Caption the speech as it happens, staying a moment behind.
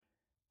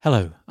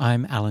Hello,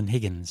 I'm Alan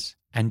Higgins,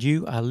 and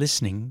you are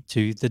listening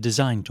to the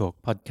Design Talk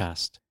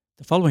podcast.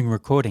 The following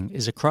recording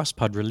is a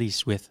cross-pod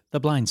release with The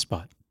Blind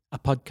Spot, a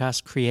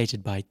podcast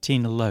created by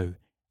Tina Lowe,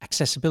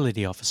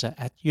 Accessibility Officer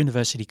at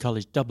University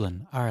College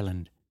Dublin,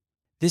 Ireland.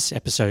 This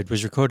episode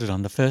was recorded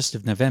on the 1st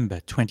of November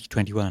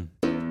 2021.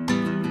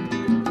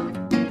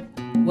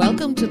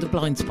 Welcome to The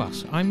Blind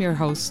Spot. I'm your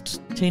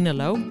host, Tina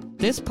Lowe.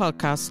 This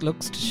podcast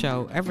looks to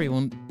show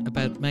everyone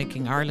about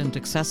making Ireland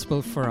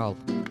accessible for all.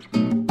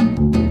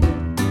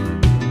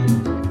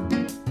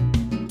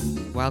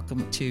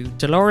 Welcome to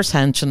Dolores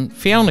Henson,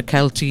 Fiona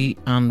Kelty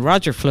and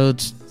Roger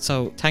Flood.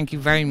 So thank you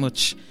very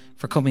much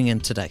for coming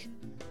in today.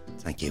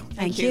 Thank you.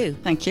 Thank you.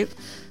 Thank you.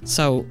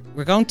 So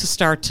we're going to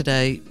start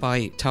today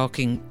by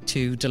talking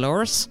to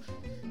Dolores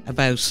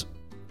about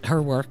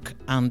her work.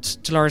 And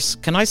Dolores,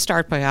 can I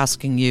start by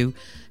asking you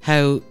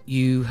how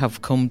you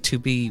have come to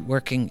be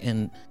working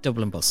in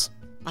Dublin Bus?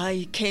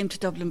 I came to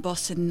Dublin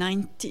Bus in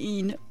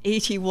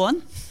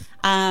 1981.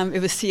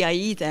 It was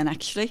CIE then,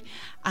 actually,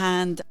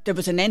 and there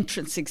was an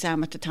entrance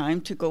exam at the time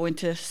to go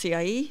into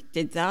CIE,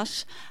 did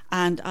that,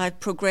 and I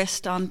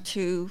progressed on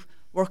to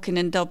working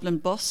in Dublin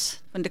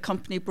Bus when the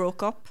company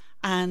broke up,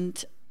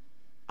 and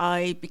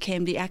I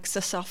became the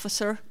access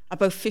officer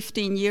about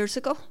 15 years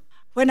ago.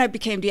 When I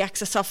became the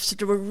access officer,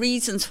 there were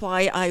reasons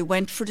why I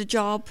went for the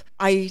job.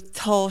 I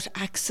thought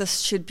access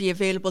should be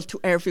available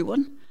to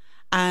everyone,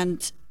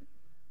 and,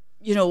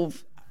 you know,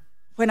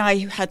 when I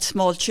had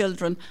small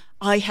children,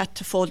 I had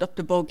to fold up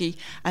the buggy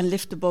and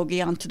lift the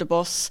buggy onto the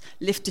bus,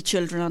 lift the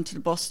children onto the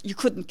bus. You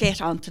couldn't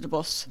get onto the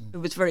bus. It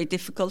was very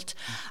difficult.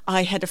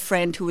 I had a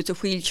friend who was a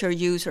wheelchair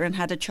user and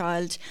had a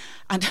child.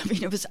 And I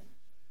mean, it was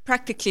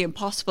practically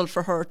impossible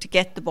for her to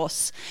get the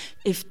bus.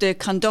 If the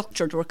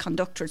conductor, there were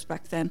conductors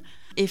back then,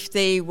 if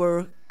they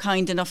were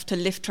kind enough to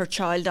lift her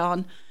child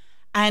on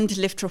and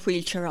lift her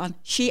wheelchair on,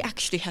 she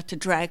actually had to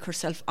drag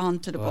herself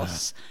onto the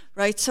bus,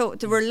 right? So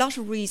there were a lot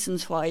of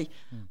reasons why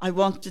I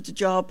wanted the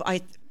job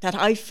that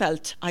I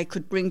felt I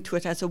could bring to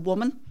it as a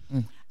woman.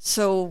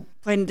 So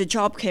when the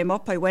job came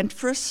up, I went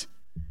for it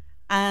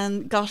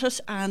and got it.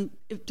 And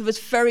there was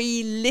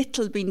very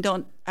little being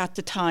done at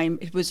the time.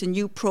 It was a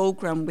new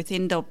programme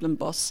within Dublin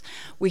Bus.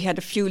 We had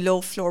a few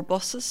low-floor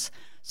buses.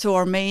 So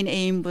our main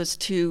aim was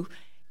to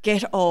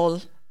get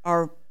all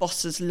our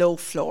buses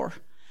low-floor.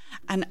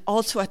 And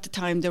also at the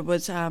time there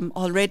was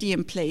already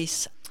in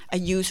place a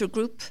user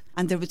group,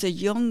 and there was a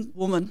young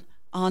woman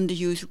on the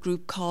user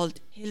group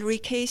called Hilary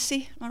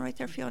Casey. Am I right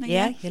there, Fiona?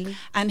 Yeah, Hilary.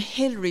 And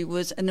Hilary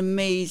was an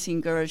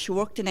amazing girl. She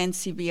worked in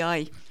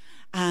NCBI,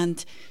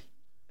 and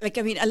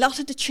a lot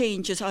of the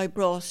changes I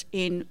brought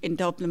in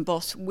Dublin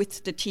Bus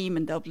with the team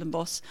in Dublin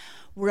Bus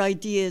were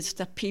ideas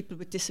that people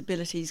with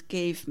disabilities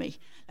gave me.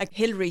 Like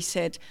Hilary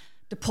said,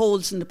 the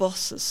poles in the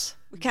buses,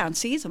 we can't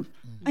see them.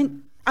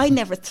 I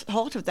never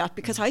thought of that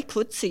because I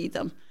could see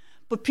them,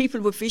 but people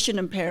with vision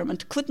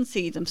impairment couldn't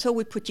see them, so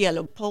we put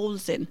yellow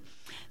poles in.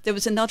 There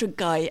was another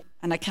guy,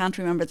 and I can't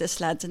remember this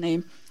lad's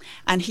name,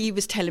 and he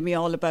was telling me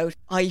all about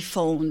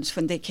iPhones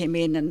when they came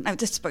in, and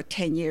this is about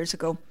 10 years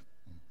ago,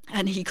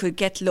 and he could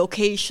get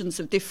locations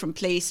of different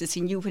places.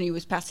 He knew when he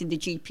was passing the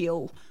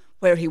GPO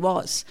where he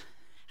was.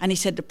 And he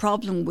said the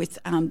problem with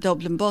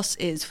Dublin Bus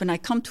is when I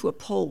come to a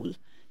pole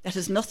that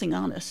has nothing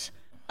on it,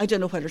 I don't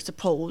know whether it's a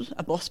pole,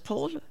 a bus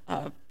pole,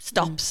 a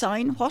stop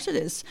sign, what it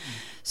is.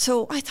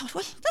 So I thought,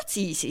 well, that's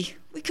easy.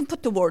 We can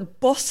put the word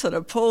bus on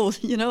a pole,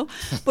 you know.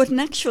 But in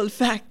actual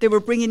fact, they were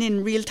bringing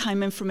in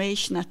real-time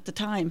information at the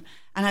time.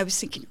 And I was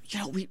thinking, you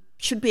know, we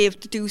should be able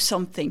to do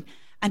something.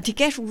 And to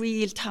get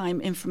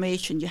real-time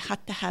information, you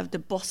had to have the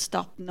bus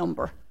stop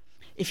number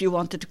if you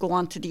wanted to go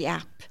onto the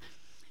app.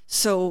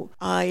 So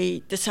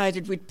I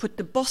decided we'd put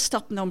the bus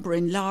stop number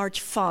in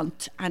large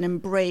font and in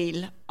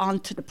braille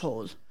onto the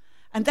pole.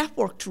 And that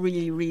worked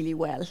really, really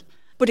well.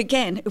 But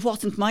again, it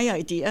wasn't my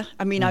idea.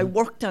 I mean, I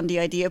worked on the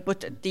idea,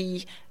 but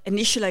the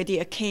initial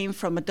idea came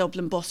from a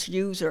Dublin Bus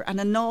user. And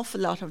an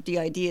awful lot of the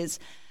ideas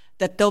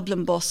that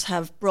Dublin Bus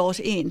have brought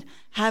in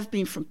have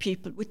been from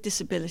people with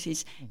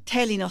disabilities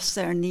telling us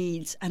their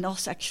needs and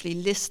us actually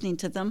listening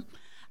to them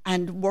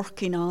and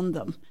working on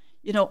them.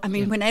 You know, I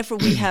mean, whenever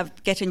we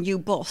get a new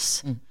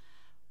bus,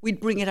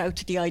 we'd bring it out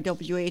to the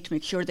IWA to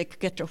make sure they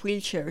could get their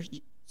wheelchair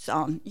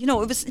on. You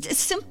know, it's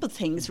simple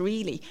things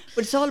really,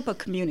 but it's all about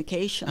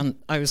communication. And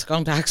I was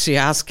going to actually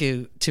ask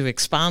you to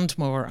expand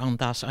more on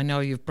that. I know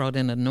you've brought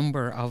in a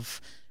number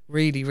of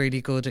really, really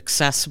good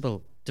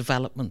accessible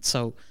developments.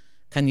 So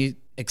can you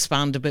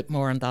expand a bit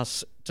more on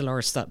that,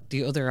 Dolores, that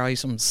the other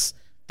items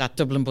that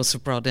Dublin Bus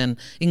have brought in,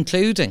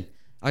 including,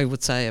 I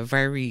would say, a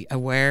very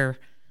aware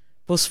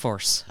bus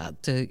force?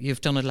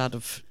 You've done a lot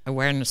of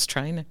awareness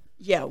training.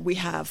 Yeah, we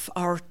have.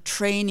 Our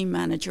training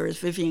manager is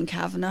Vivian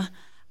Kavanagh,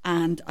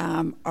 and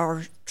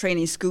our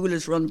training school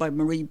is run by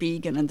Marie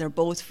Began, and they're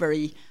both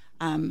very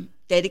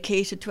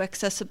dedicated to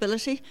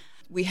accessibility.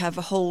 We have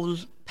a whole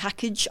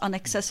package on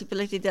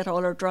accessibility that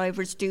all our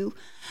drivers do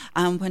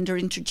when they're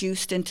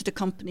introduced into the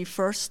company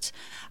first.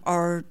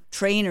 Our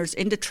trainers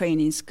in the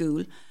training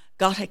school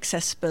got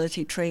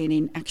accessibility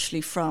training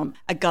actually from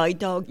a guide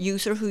dog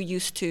user who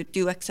used to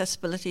do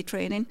accessibility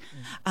training.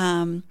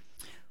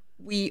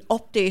 We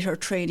update our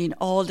training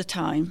all the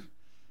time.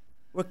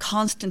 We're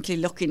constantly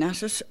looking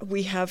at it.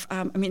 We have,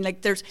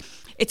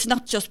 it's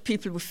not just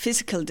people with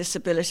physical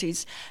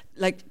disabilities,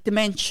 like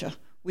dementia.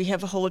 We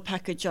have a whole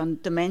package on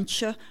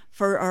dementia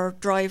for our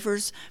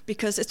drivers,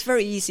 because it's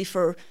very easy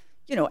for,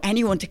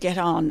 anyone to get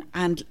on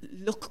and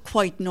look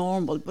quite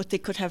normal, but they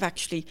could have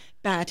actually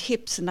bad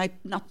hips and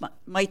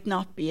might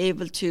not be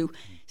able to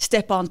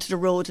step onto the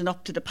road and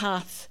up to the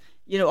path,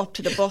 up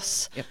to the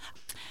bus. Yep.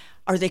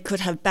 Or they could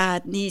have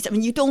bad knees.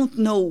 You don't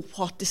know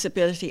what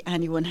disability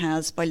anyone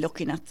has by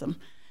looking at them.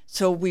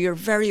 So we are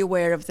very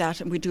aware of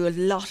that, and we do a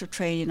lot of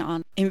training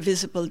on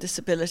invisible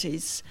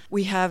disabilities.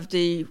 We have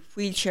the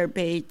wheelchair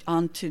bay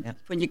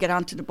when you get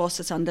onto the bus,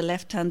 it's on the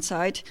left-hand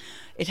side.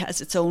 It has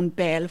its own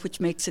bell, which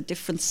makes a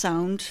different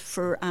sound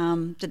for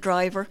the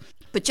driver.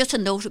 But just a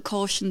note of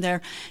caution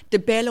there, the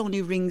bell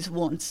only rings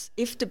once.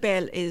 If the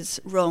bell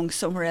is rung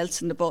somewhere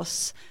else in the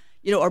bus,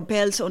 our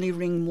bells only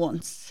ring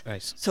once.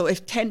 Right. So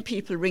if 10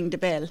 people ring the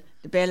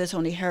bell is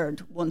only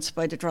heard once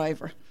by the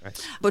driver.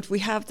 Right. But we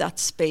have that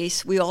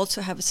space. We also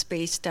have a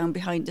space down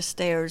behind the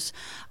stairs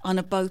on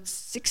about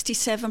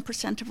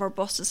 67% of our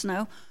buses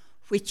now,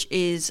 which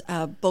is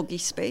a buggy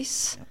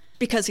space. Yep.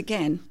 Because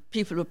again,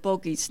 people with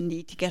buggies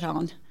need to get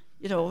on.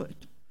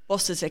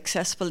 Bus is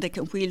accessible, they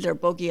can wheel their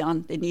buggy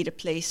on. They need a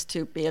place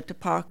to be able to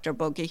park their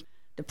buggy.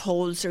 The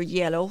poles are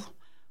yellow.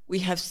 We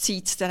have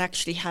seats that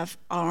actually have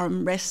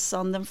armrests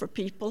on them for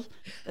people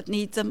that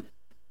need them.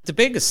 The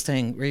biggest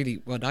thing,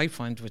 really, what I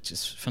find, which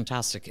is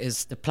fantastic,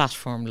 is the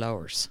platform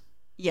lowers.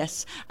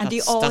 Yes, and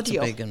the audio. That's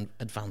a big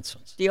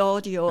advancement. The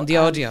audio and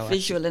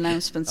visual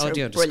announcements are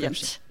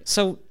brilliant.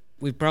 So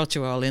we brought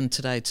you all in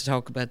today to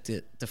talk about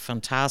the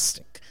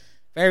fantastic,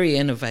 very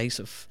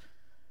innovative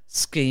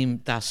scheme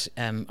that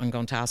I'm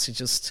going to ask you,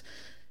 just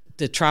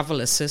the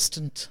travel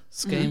assistant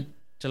scheme.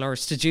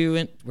 Dolores,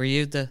 were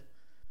you the...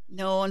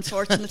 No,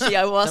 unfortunately,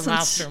 I wasn't. The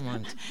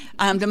mastermind.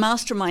 The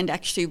mastermind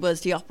actually was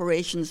the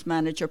operations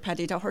manager,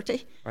 Paddy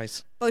Doherty.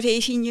 Right. About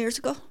 18 years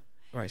ago.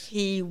 Right.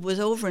 He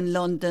was over in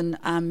London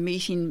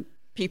meeting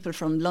people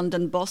from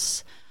London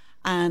Bus,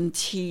 and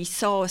he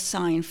saw a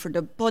sign for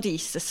the buddy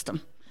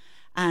system.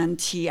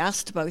 And he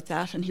asked about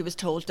that, and he was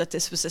told that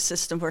this was a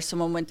system where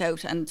someone went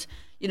out and,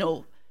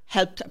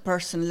 helped a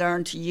person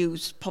learn to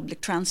use public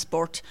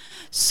transport.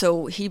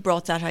 So he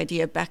brought that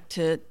idea back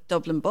to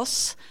Dublin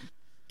Bus.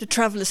 The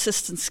travel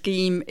assistance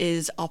scheme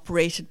is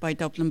operated by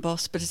Dublin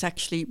Bus, but it's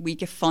actually, we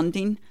get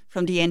funding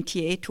from the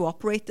NTA to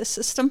operate this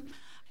system.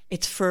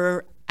 It's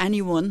for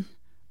anyone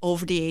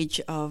over the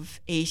age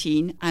of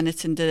 18, and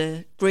it's in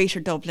the Greater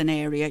Dublin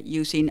area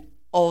using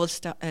all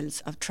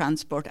styles of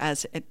transport,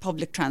 as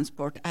public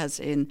transport, as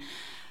in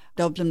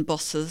Dublin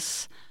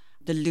buses,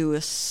 the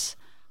Luas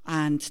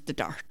and the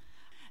Dart.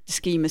 The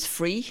scheme is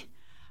free,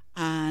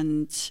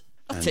 and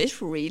that's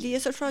it, really,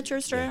 is it, Roger?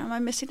 Am I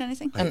missing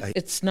anything? And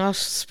it's not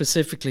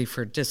specifically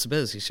for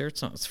disabilities, sure?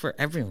 It's not. It's for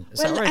everyone. Is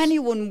that right?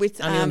 Anyone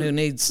who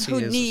needs to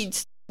use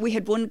it. We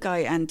had one guy,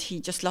 and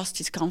he just lost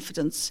his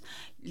confidence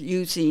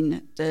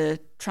using the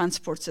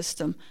transport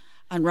system.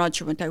 And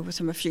Roger went out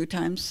with him a few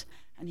times,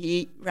 and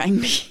he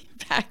rang me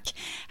back,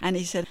 and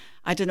he said,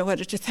 "I don't know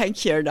whether to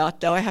thank you or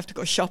not. Now I have to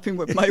go shopping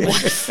with my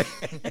wife."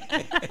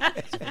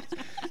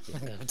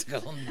 I'm going to go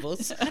on the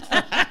bus.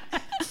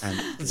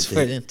 It's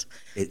brilliant.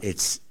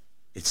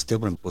 It's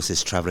Dublin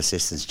Bus's travel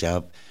assistance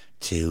job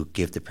to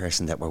give the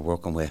person that we're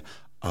working with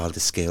all the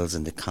skills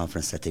and the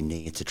confidence that they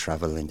need to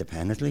travel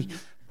independently. Mm-hmm.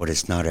 But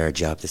it's not our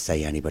job to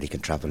say anybody can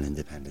travel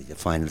independently. The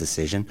final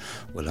decision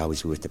will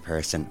always be with the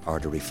person or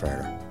the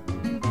referrer.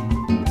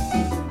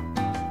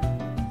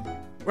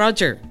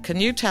 Roger, can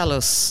you tell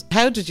us,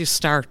 how did you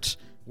start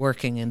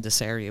working in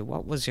this area?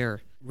 What was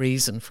your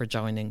reason for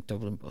joining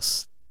Dublin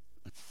Bus?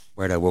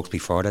 Where I worked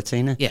before that,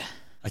 Tina? Yeah.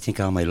 I think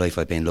all my life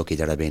I've been lucky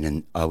that I've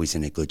been always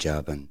in a good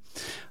job, and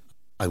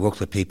I worked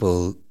with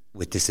people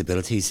with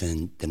disabilities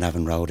in the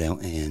Navan Road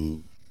out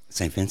in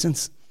St.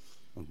 Vincent's,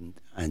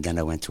 and then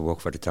I went to work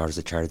for the Daughters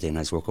of Charity, and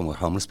I was working with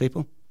homeless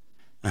people,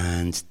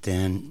 and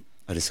then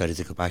I decided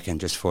to go back and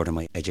just further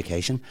my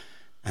education,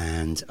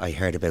 and I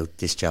heard about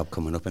this job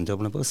coming up in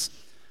Dublin Bus.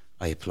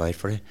 I applied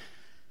for it,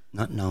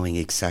 not knowing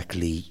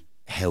exactly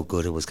how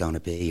good it was going to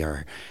be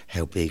or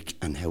how big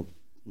and how,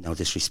 no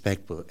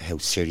disrespect, but how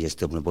serious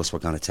Dublin Bus were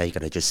going to take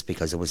it.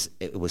 Because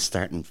it was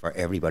starting for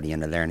everybody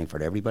and a learning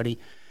for everybody.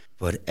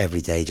 But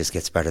every day just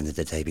gets better than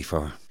the day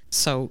before.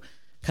 So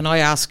can I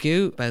ask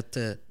you about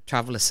the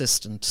travel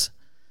assistant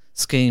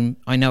scheme?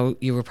 I know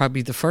you were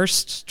probably the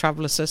first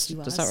travel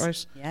assistant, is that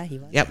right? Yeah, he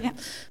was. Yep. Yeah.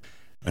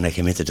 When I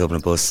came into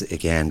Dublin Bus,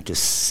 again,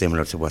 just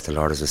similar to what the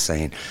Lourdes was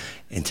saying,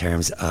 in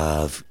terms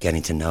of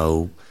getting to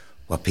know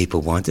what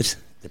people wanted,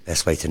 the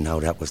best way to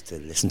know that was to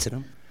listen to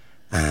them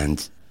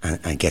and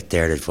get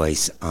their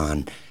advice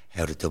on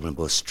how the Dublin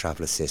Bus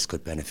Travel Assist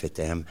could benefit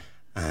them.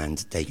 And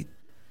they,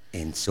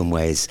 in some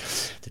ways,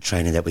 the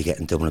training that we get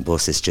in Dublin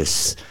Bus is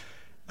just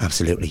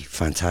absolutely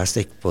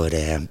fantastic. But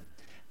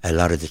a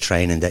lot of the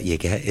training that you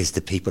get is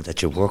the people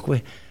that you work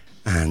with,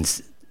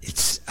 and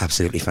it's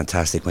absolutely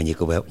fantastic when you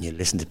go out and you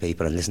listen to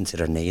people and listen to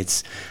their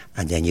needs,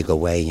 and then you go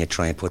away and you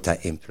try and put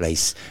that in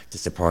place, the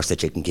support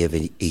that you can give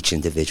each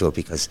individual,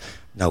 because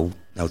no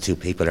two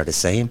people are the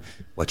same.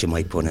 What you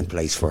might put in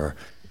place for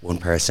one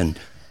person,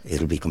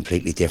 it'll be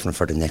completely different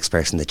for the next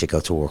person that you go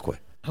to work with.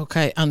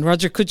 Okay, and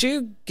Roger, could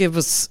you give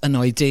us an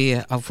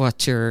idea of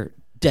what your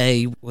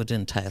day would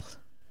entail?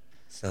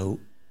 So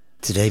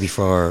today,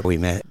 before we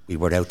met, we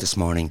were out this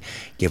morning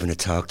giving a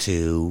talk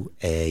to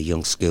a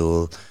young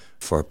school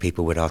for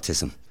people with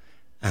autism,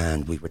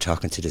 and we were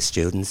talking to the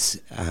students,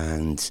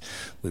 and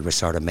we were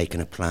sort of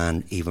making a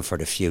plan even for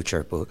the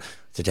future. But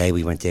today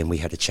we went in, we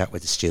had a chat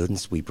with the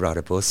students, we brought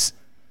a bus,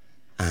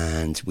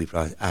 and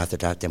after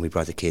that we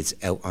brought the kids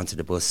out onto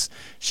the bus,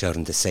 showed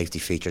them the safety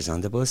features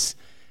on the bus.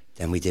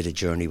 Then we did a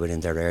journey within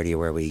their area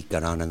where we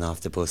got on and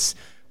off the bus,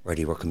 where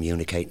they were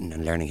communicating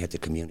and learning how to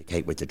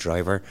communicate with the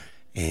driver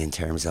in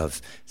terms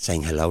of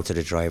saying hello to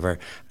the driver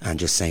and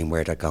just saying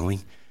where they're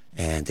going.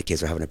 And the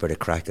kids were having a bit of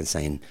crack and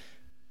saying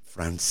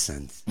France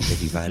and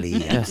Liffey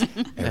Valley and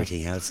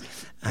everything else,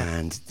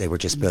 and they were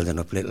just building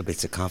up little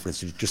bits of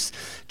confidence,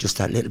 just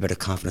that little bit of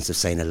confidence of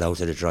saying hello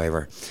to the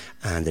driver,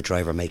 and the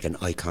driver making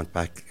eye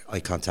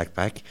contact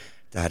back,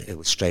 that it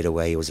was straight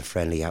away, it was a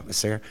friendly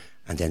atmosphere.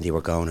 And then they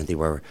were going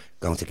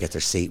to get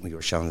their seat, and we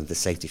were showing them the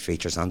safety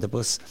features on the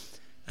bus,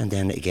 and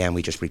then again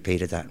we just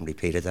repeated that,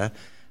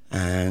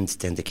 and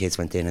then the kids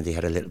went in and they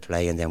had a little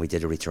play, and then we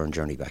did a return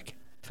journey back.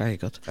 Very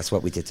good. That's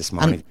what we did this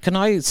morning. And can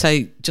I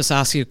just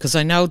ask you, because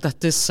I know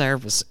that this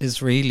service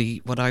is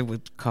really what I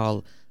would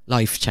call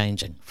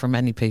life-changing for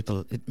many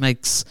people. It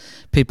makes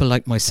people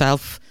like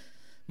myself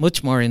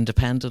much more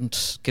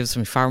independent, gives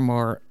me far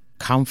more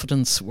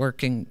confidence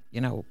working,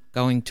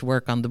 going to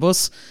work on the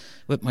bus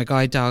with my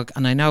guide dog.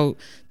 And I know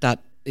that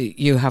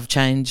you have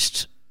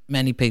changed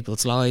many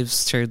people's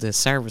lives through this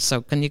service.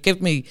 So can you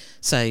give me,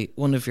 say,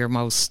 one of your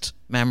most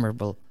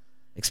memorable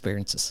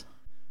experiences?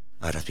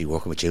 I'd have to be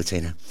working with you,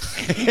 Tina.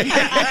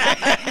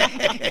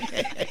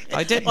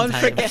 I didn't.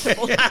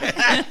 Unforgettable.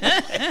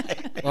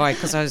 Why?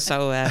 Because I was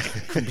so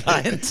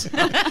compliant.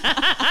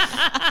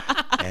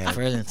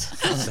 Brilliant.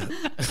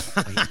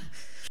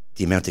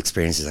 The amount of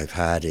experiences I've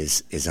had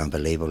is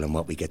unbelievable, and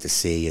what we get to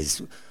see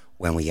is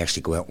when we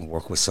actually go out and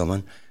work with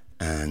someone,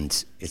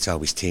 and it's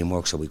always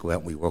teamwork, so we go out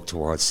and we work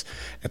towards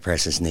a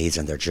person's needs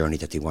and their journey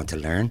that they want to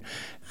learn.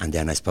 And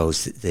then I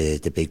suppose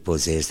the big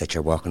buzz is that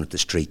you're walking up the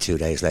street 2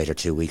 days later,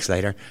 2 weeks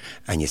later,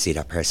 and you see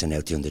that person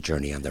out doing the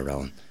journey on their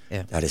own.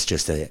 Yeah. That is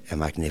just a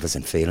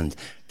magnificent feeling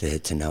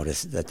to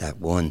notice that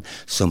one,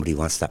 somebody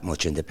wants that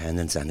much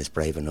independence and is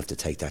brave enough to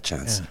take that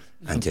chance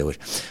and do it.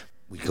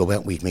 We'd go out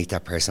and we'd meet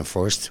that person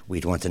first.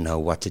 We'd want to know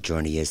what the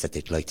journey is that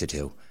they'd like to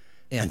do.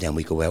 Yeah. And then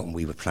we go out and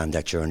we would plan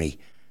that journey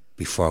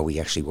before we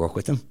actually work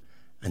with them.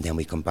 And then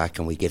we come back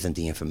and we give them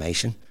the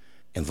information,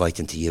 invite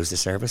them to use the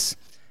service,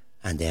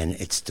 and then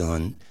it's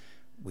done.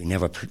 We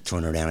never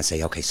turn around and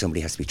say, okay,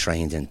 somebody has to be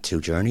trained in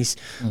 2 journeys.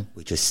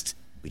 We just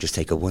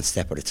take it one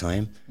step at a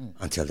time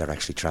until they're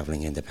actually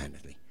travelling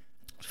independently.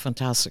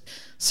 Fantastic.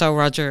 So,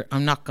 Roger,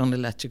 I'm not going to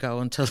let you go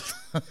until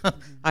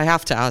I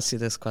have to ask you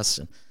this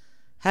question.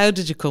 How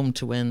did you come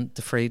to win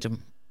the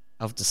Freedom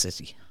of the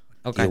City?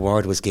 Okay. The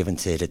award was given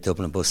to the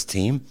Dublin Bus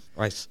team.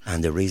 Right.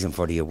 And the reason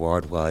for the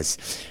award was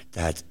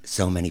that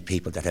so many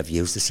people that have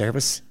used the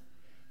service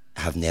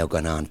have now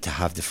gone on to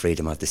have the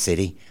freedom of the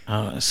city.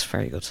 Oh, that's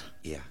very good.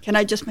 Yeah. Can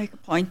I just make a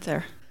point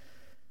there?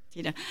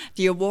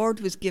 The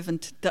award was given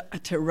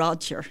to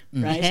Roger,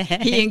 right?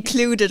 He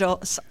included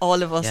us,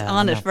 all of us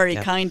on it very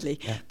kindly.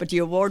 Yeah. But the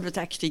award was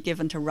actually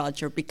given to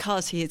Roger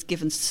because he has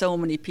given so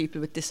many people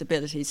with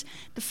disabilities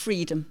the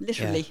freedom,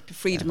 literally the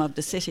freedom of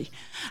the city.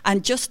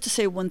 And just to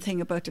say one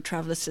thing about the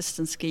travel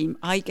assistance scheme,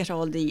 I get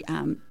all the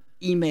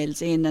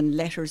emails in and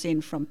letters in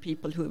from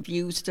people who have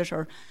used it.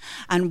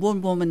 And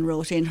one woman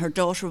wrote in, her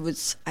daughter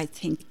was, I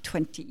think,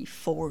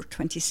 24,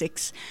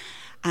 26,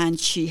 and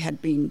she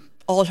had been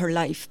all her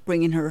life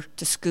bringing her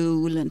to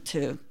school and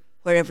to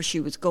wherever she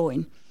was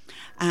going.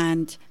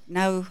 And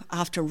now,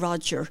 after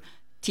Roger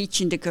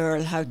teaching the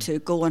girl how to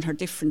go on her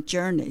different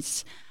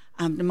journeys,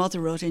 the mother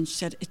wrote in, she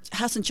said, it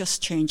hasn't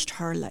just changed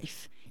her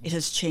life, it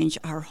has changed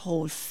our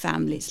whole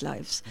family's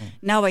lives.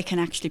 Now I can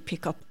actually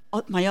pick up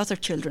my other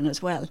children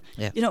as well.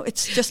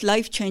 It's just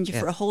life-changing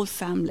for a whole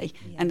family,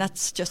 and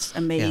that's just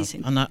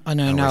amazing. And I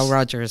know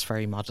Roger is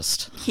very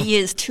modest. He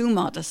is too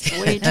modest,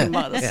 way too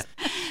modest.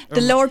 The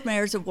Lord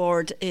Mayor's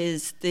Award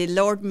is, the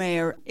Lord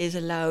Mayor is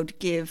allowed to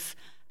give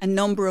a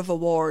number of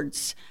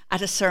awards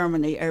at a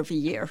ceremony every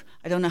year.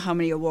 I don't know how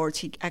many awards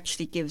he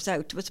actually gives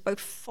out. It was about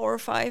 4 or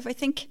 5, I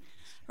think.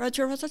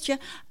 Roger, was it? Yeah.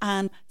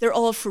 And they're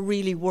all for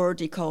really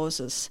worthy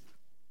causes.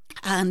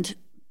 And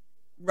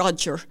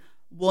Roger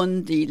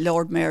won the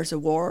Lord Mayor's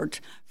Award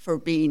for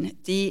being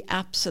the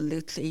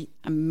absolutely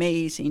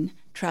amazing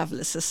travel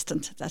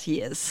assistant that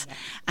he is. Yeah.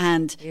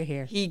 And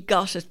he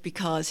got it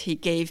because he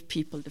gave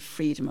people the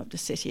freedom of the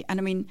city. And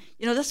I mean,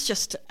 that's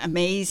just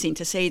amazing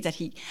to say that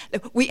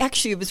we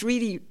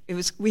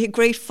had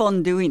great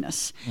fun doing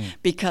it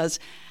because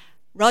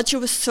Roger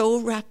was so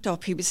wrapped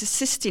up. He was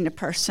assisting a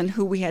person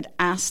who we had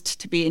asked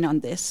to be in on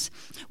this.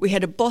 We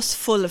had a bus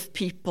full of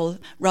people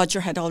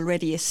Roger had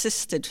already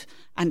assisted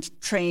and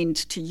trained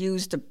to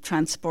use the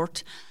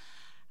transport.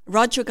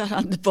 Roger got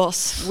on the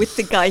bus with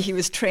the guy he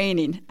was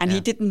training, and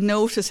he didn't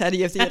notice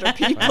any of the other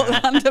people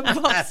on the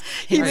bus.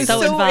 He was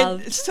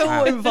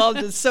so involved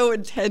and so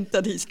intent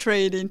that he's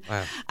training.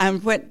 Wow.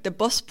 And when the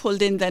bus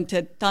pulled in then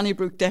to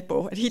Donnybrook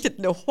Depot, and he didn't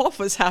know what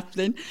was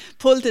happening,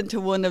 pulled into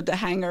one of the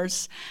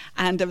hangars,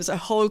 and there was a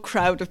whole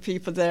crowd of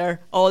people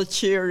there, all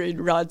cheering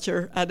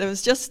Roger, and it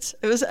was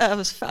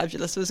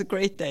fabulous. It was a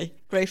great day,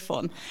 great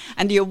fun,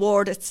 and the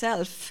award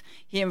itself,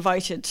 he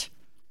invited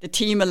the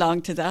team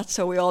along to that,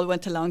 so we all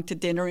went along to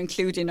dinner,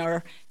 including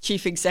our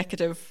chief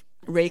executive,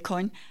 Ray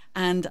Coyne,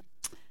 and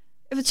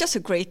it was just a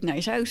great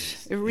night out.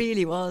 It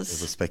really was.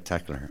 It was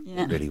spectacular.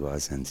 Yeah. It really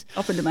was. And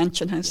up in the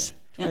Mansion House.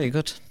 Yeah. Very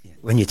good.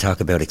 When you talk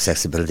about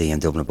accessibility in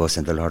Dublin Bus,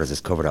 and the Lord has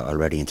covered it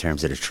already in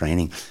terms of the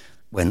training,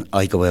 when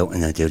I go out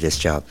and I do this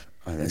job,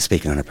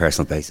 speaking on a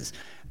personal basis,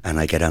 and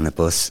I get on a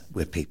bus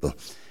with people,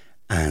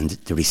 and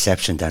the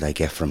reception that I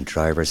get from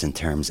drivers in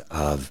terms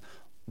of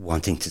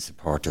wanting to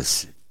support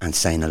us and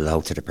saying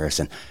hello to the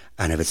person,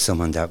 and if it's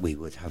someone that we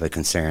would have a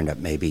concern that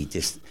maybe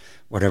this,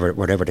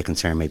 whatever the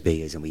concern may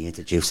be, is, and we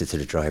introduce it to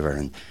the driver,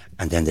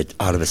 and then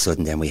all of a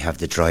sudden then we have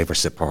the driver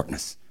supporting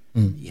us.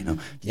 You know,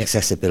 the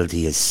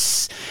accessibility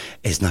is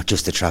not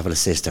just the travel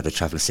assist or the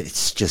travel assist,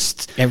 it's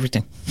just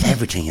everything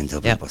in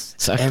Dublin Bus.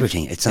 Exactly.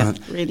 Everything. It's on.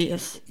 It really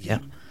is. Yeah,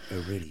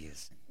 it really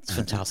is. It's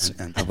fantastic.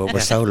 And what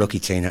we're so lucky,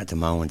 Tina, at the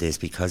moment is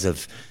because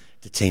of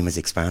the team has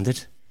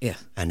expanded. Yeah.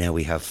 And now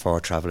we have 4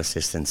 travel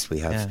assistants. We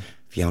have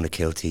Fiona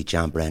Kilty,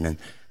 John Brennan,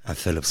 and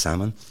Philip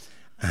Salmon.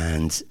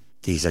 And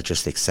these are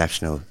just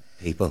exceptional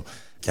people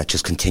that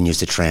just continues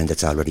the trend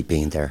that's already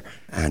been there.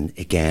 And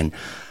again,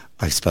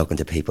 I've spoken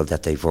to people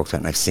that they've worked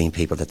with, and I've seen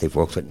people that they've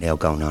worked with now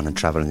going on and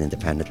travelling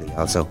independently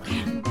also.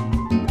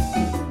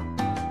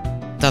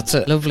 That's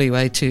a lovely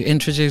way to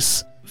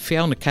introduce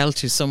Fiona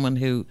Kilty, someone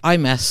who I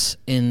met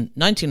in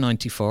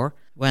 1994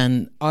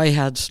 when I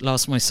had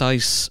lost my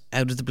sight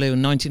out of the blue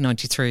in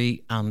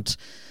 1993. And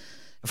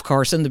of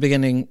course, in the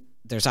beginning,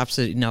 there's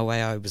absolutely no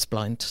way I was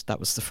blind. That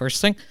was the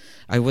first thing.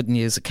 I wouldn't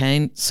use a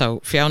cane. So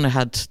Fiona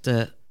had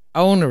the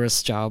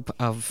onerous job,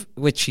 of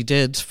which she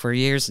did for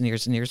years and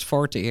years and years,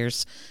 40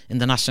 years, in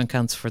the National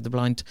Council for the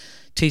Blind,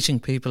 teaching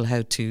people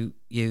how to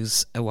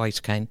use a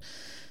white cane.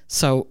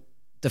 So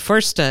the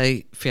first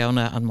day,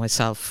 Fiona and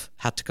myself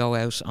had to go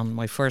out on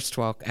my first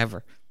walk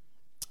ever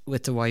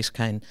with the white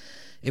cane.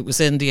 It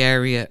was in the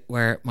area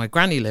where my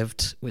granny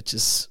lived, which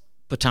is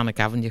Botanic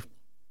Avenue.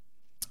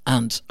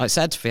 And I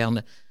said to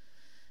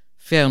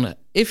Fiona,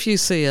 if you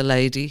see a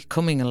lady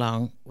coming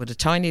along with a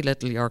tiny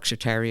little Yorkshire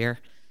Terrier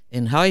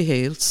in high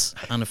heels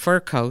and a fur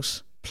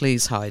coat,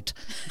 please hide.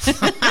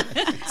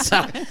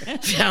 So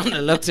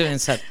Fiona looked at me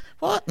and said,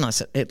 what? And I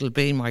said, it'll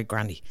be my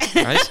granny,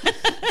 right?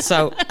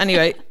 So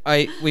anyway,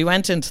 we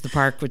went into the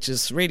park, which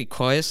is really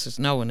quiet. There's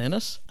no one in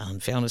it.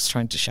 And Fiona's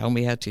trying to show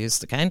me how to use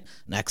the cane.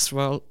 Next of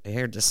all, I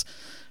heard this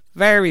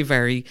very,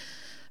 very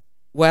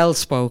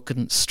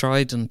well-spoken,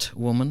 strident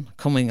woman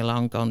coming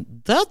along going,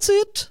 that's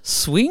it,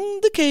 swing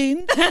the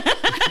cane.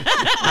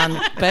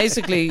 And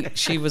basically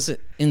she was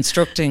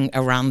instructing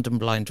a random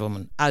blind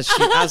woman, as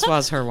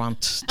was her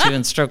wont, to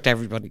instruct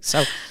everybody.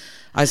 So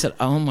I said,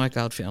 oh my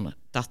God, Fiona,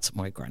 that's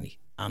my granny.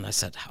 And I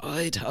said,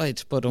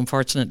 hide. But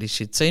unfortunately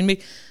she'd seen me.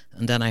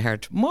 And then I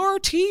heard,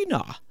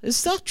 Martina,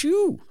 is that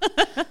you?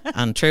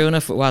 And true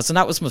enough it was. And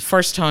that was my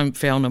first time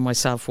Fiona and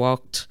myself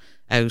walked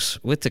out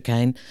with the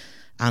cane.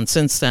 And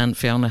since then,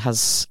 Fiona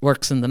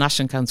works in the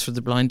National Council for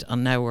the Blind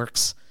and now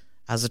works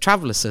as a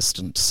travel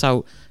assistant.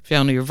 So,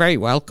 Fiona, you're very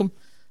welcome.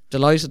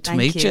 Delighted to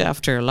meet you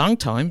after a long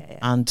time. Yeah.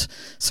 And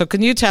so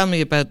can you tell me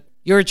about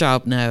your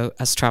job now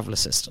as travel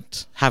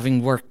assistant,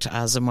 having worked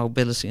as a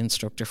mobility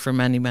instructor for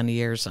many, many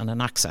years and an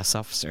access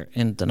officer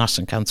in the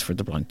National Council for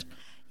the Blind?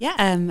 Yeah,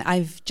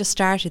 I've just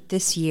started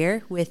this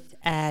year with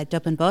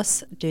Dublin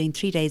Bus, doing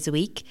 3 days a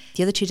week.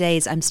 The other 2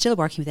 days, I'm still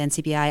working with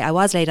NCBI. I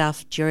was laid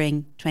off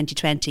during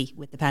 2020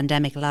 with the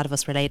pandemic. A lot of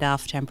us were laid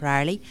off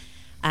temporarily.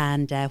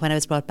 And when I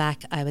was brought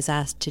back, I was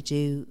asked to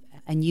do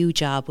a new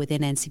job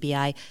within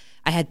NCBI.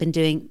 I had been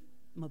doing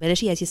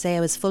mobility, as you say.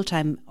 I was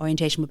full-time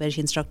orientation mobility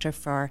instructor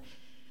for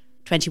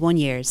 21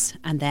 years.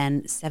 And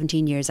then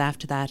 17 years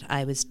after that,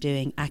 I was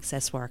doing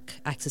access work,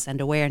 access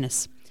and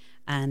awareness.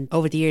 And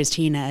over the years,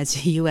 Tina,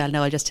 as you well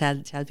know, I'll just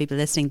tell people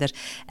listening that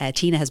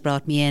Tina has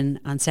brought me in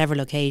on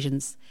several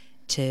occasions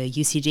to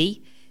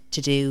UCD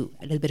to do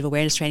a little bit of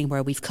awareness training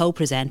where we've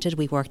co-presented.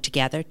 We worked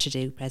together to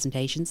do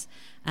presentations,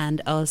 and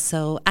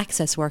also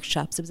access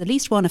workshops. There was at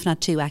least one, if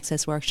not 2,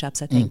 access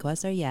workshops, I think,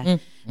 was there? Yeah.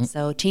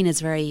 So Tina's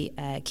very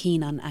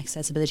keen on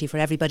accessibility for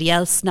everybody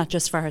else, not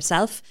just for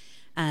herself,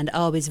 and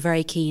always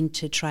very keen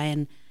to try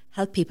and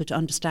help people to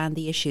understand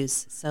the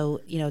issues. So,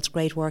 it's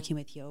great working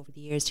with you over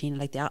the years,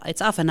 Tina. It's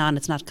off and on,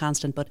 it's not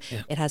constant, but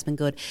it has been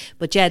good.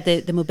 But yeah,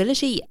 the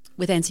mobility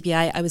with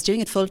NCBI, I was doing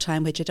it full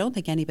time, which I don't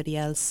think anybody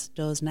else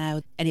does now.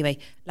 Anyway,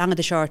 long and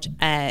the short,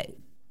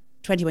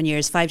 21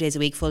 years, 5 days a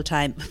week,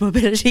 full-time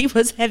mobility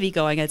was heavy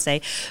going, I'd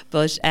say.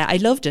 But I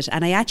loved it.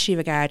 And I actually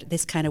regard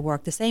this kind of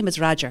work the same as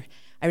Roger.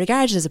 I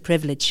regard it as a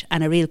privilege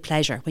and a real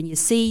pleasure. When you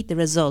see the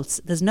results,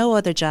 there's no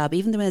other job,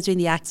 even when I was doing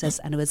the Access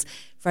and it was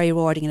very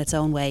rewarding in its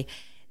own way,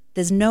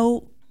 there's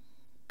no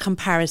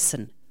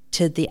comparison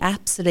to the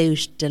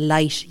absolute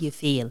delight you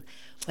feel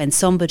when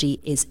somebody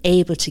is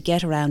able to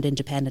get around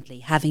independently,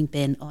 having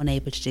been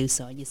unable to do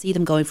so. And you see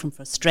them going from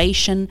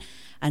frustration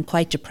and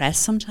quite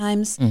depressed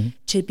sometimes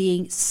to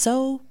being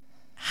so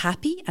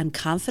happy and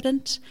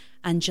confident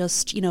and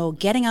just,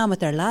 getting on with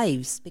their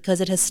lives,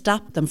 because it has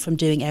stopped them from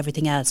doing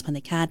everything else when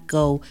they can't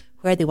go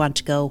where they want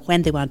to go,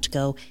 when they want to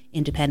go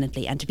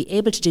independently. And to be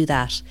able to do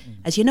that,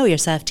 as you know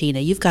yourself, Tina,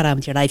 you've got on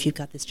with your life, you've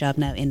got this job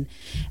now in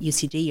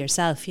UCD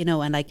yourself,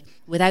 and like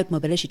without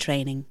mobility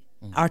training,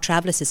 our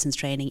travel assistance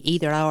training,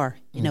 either or,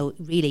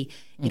 really,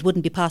 it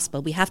wouldn't be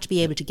possible. We have to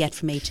be able to get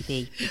from A to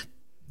B.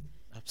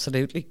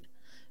 Absolutely.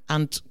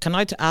 And can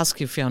I ask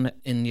you, Fiona,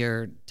 in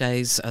your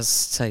days as,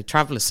 say,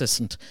 travel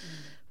assistant,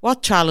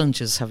 what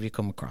challenges have you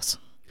come across?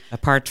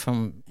 Apart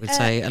from, we'd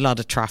say, a lot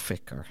of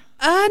traffic or...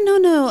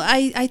 No.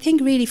 I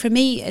think really for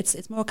me,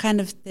 it's more kind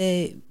of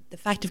the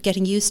fact of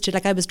getting used to,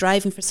 like I was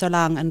driving for so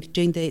long and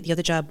doing the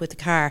other job with the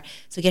car.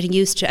 So getting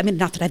used to,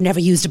 not that I've never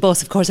used a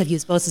bus, of course I've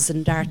used buses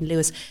in Dart and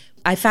Lewis.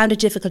 I found it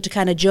difficult to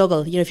kind of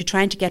juggle, if you're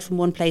trying to get from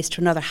one place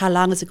to another, how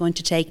long is it going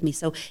to take me?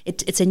 So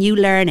it's a new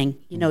learning,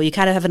 you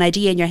kind of have an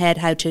idea in your head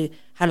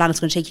how long it's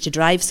going to take you to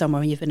drive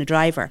somewhere when you've been a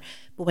driver.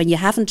 But when you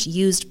haven't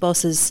used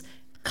buses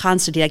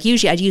constantly, like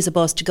usually I'd use a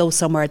bus to go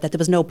somewhere that there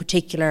was no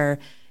particular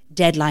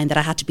deadline that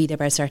I had to be there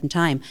by a certain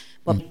time.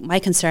 But my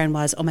concern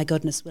was, oh my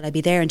goodness, will I be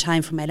there in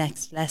time for my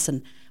next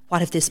lesson?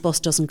 What if this bus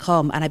doesn't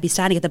come? And I'd be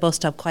standing at the bus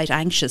stop quite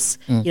anxious.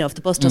 If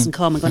the bus doesn't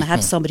come, I'm going to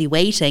have somebody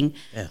waiting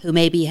who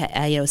maybe,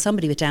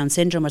 somebody with Down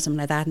syndrome or something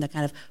like that. And they're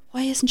kind of,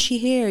 why isn't she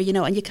here?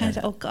 And you kind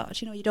of, oh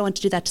God, you don't want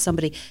to do that to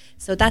somebody.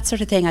 So that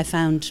sort of thing I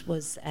found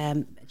was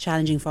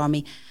challenging for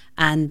me.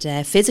 And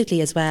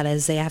physically as well,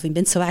 as having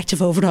been so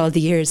active over all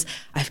the years,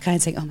 I've kind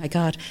of saying, oh my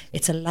God,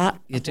 it's a lot.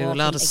 You do a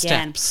lot of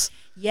steps.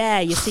 Yeah,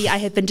 you see, I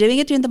had been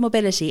doing the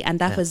mobility, and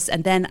that was,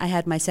 and then I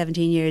had my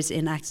 17 years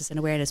in Access and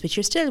Awareness, which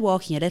you're still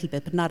walking a little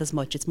bit, but not as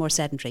much. It's more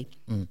sedentary.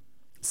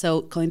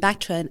 So going back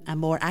to a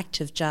more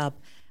active job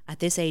at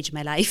this age of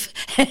my life,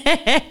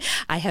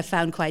 I have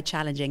found quite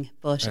challenging,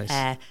 but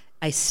nice.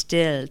 I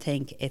still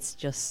think it's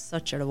just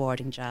such a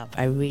rewarding job.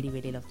 I really,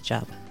 really love the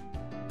job.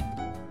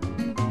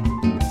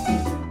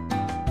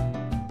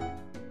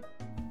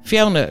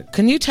 Fiona,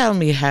 can you tell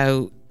me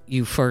how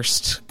you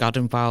first got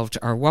involved,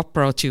 or what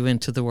brought you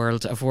into the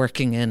world of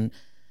working in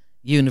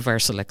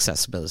universal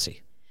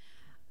accessibility?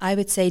 I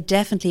would say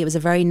definitely it was a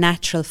very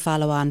natural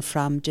follow-on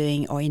from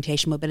doing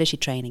orientation mobility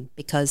training,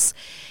 because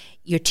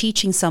you're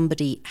teaching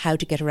somebody how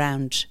to get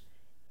around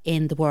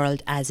in the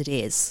world as it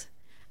is.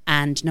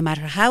 And no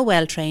matter how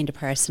well trained a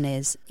person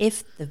is,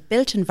 if the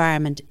built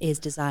environment is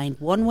designed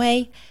one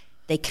way,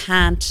 they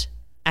can't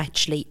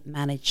actually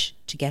manage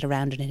to get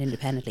around in it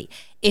independently.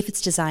 If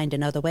it's designed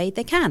another way,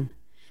 they can.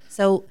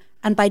 So,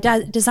 and by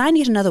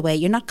designing it another way,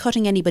 you're not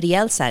cutting anybody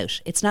else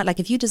out. It's not like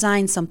if you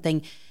design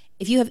something,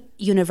 if you have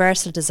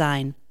universal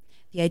design,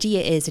 the idea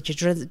is that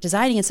you're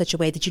designing in such a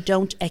way that you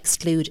don't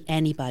exclude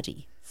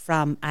anybody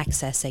from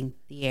accessing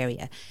the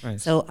area. Right.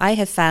 So I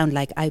have found,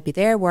 like, I'd be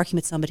there working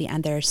with somebody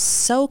and they're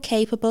so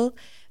capable.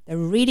 They're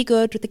really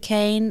good with the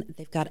cane.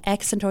 They've got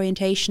excellent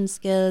orientation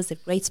skills.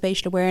 They've great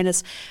spatial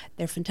awareness.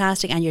 They're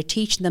fantastic. And you're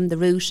teaching them the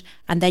route.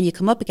 And then you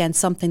come up against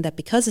something that,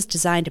 because it's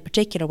designed a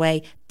particular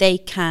way, they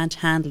can't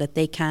handle it.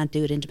 They can't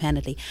do it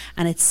independently.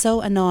 And it's so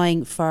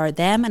annoying for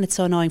them, and it's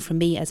so annoying for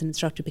me as an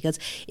instructor, because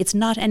it's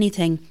not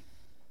anything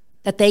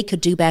that they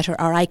could do better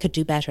or I could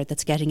do better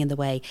that's getting in the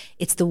way.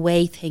 It's the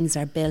way things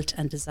are built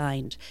and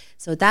designed.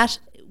 So that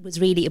was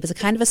really, it was a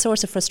kind of a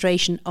source of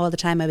frustration all the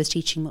time I was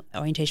teaching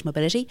orientation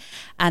mobility.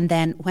 And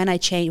then when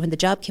the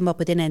job came up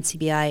within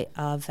NCBI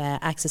of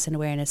Access and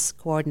Awareness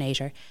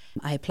Coordinator,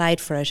 I applied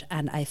for it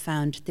and I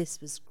found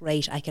this was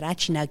great. I could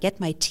actually now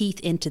get my teeth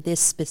into this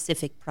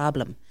specific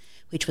problem,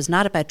 which was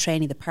not about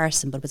training the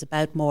person, but was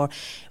about more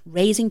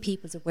raising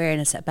people's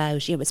awareness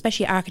about,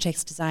 especially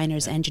architects,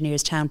 designers,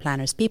 engineers, town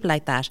planners, people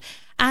like that,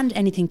 and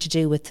anything to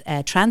do with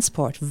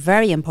transport.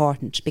 Very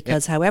important,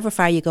 because however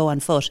far you go on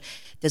foot,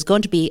 there's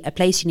going to be a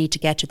place you need to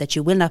get to that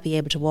you will not be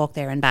able to walk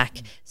there and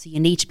back. So you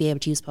need to be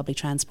able to use public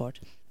transport.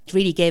 It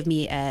really gave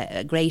me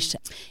a great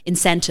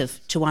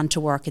incentive to want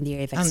to work in the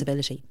area of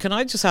accessibility. And can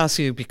I just ask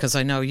you, because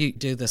I know you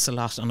do this a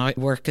lot and I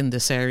work in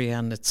this area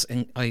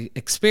and I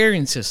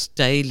experience it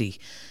daily,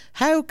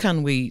 how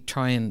can we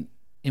try and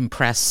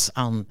impress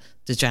on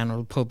the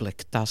general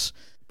public that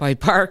by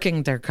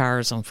parking their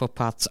cars on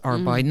footpaths or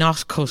by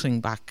not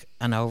cutting back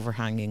an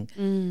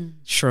overhanging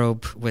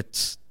shrub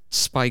with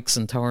spikes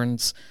and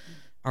thorns,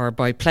 or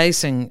by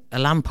placing a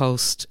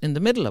lamppost in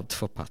the middle of the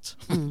footpath,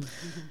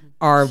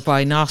 or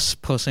by not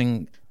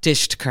putting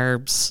dished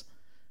curbs,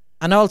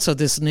 and also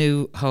this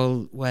new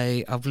whole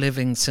way of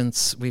living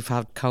since we've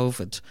had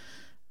COVID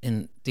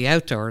in the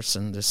outdoors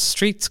and the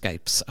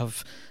streetscapes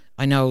of,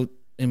 I know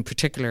in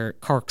particular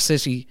Cork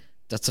City,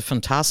 that's a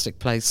fantastic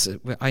place.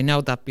 I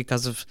know that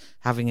because of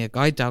having a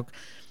guide dog,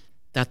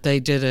 that they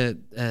did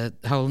a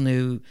whole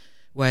new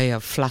way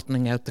of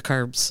flattening out the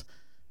curbs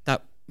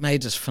that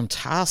made it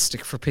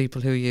fantastic for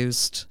people who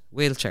used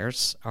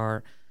wheelchairs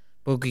or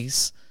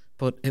buggies,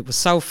 but it was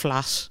so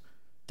flat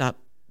that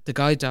the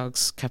guide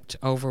dogs kept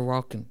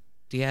overwalking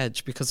the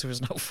edge because there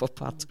was no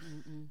footpath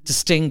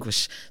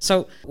distinguish.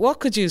 So what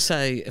could you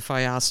say if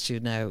I asked you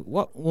now,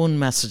 what one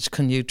message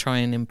can you try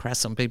and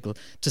impress on people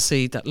to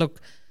see that,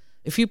 look,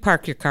 if you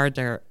park your car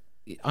there,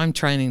 I'm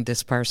training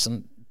this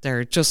person,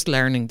 they're just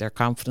learning their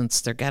confidence,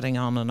 they're getting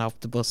on and off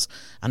the bus,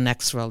 and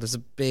next to all there's a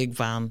big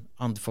van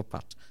on the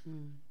footpath.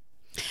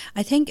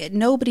 I think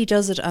nobody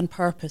does it on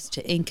purpose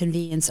to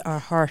inconvenience or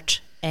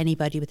hurt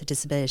anybody with a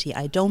disability.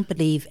 I don't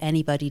believe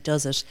anybody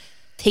does it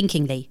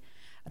thinkingly.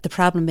 The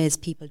problem is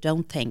people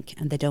don't think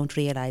and they don't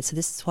realise. So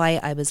this is why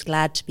I was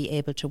glad to be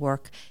able to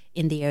work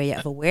in the area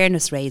of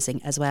awareness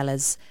raising as well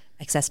as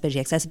accessibility.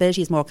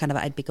 Accessibility is more kind of,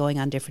 I'd be going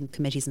on different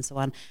committees and so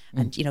on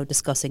and, you know,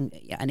 discussing,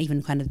 and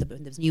even kind of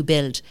there's new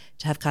build,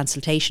 to have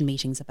consultation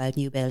meetings about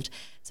new build.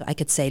 So I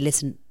could say,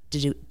 listen,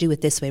 do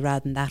it this way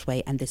rather than that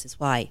way, and this is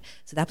why.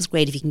 So that was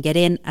great if you can get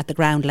in at the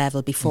ground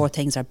level before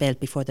things are built,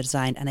 before they're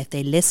designed, and if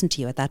they listen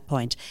to you at that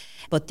point.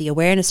 But the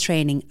awareness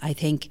training, I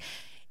think,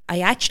 I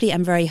actually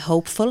am very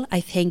hopeful. I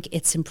think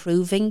it's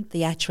improving.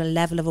 The actual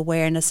level of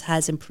awareness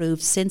has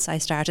improved since I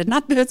started,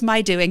 not because it's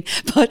my doing,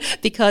 but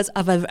because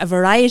of a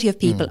variety of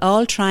people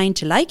all trying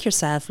to, like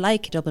yourself,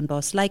 like Dublin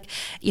Bus, like,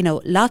 you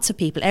know, lots of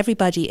people,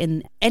 anybody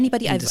in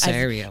this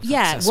area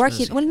of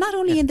working, well, not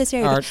only in this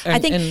area, but I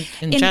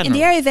think in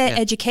the area of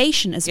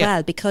education as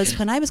well, because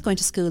when I was going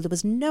to school, there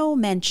was no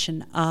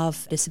mention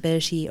of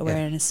disability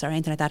awareness or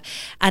anything like that.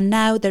 And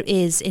now there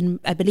is,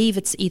 I believe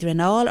it's either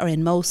in all or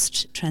in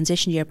most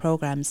transition year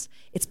programs,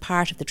 it's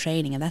part of the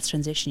training, and that's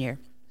transition year.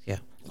 Yeah.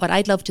 What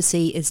I'd love to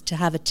see is to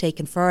have it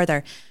taken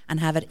further and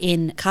have it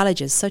in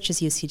colleges such as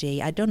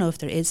UCD. I don't know if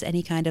there is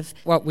any kind of...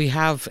 What we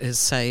have is,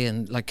 say,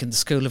 in the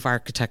School of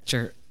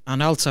Architecture,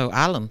 and also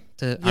Alan,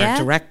 our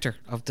director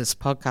of this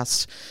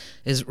podcast,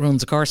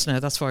 runs a course now.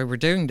 That's why we're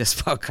doing this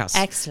podcast.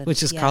 Excellent.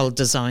 Which is called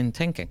Design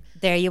Thinking.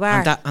 There you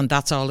are. And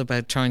that's all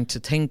about trying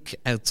to think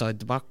outside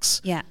the box.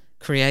 Yeah.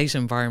 Create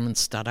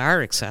environments that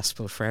are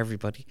accessible for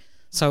everybody.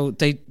 So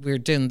we're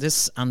doing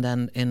this, and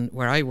then in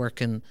where I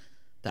work in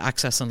the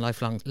Access and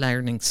Lifelong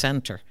Learning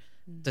Centre,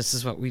 this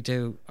is what we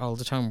do all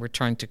the time. We're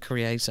trying to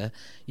create a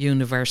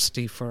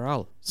university for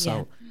all,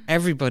 so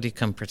everybody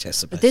can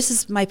participate. But this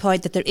is my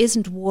point, that there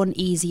isn't one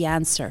easy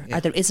answer, or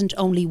there isn't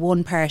only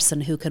one person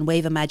who can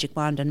wave a magic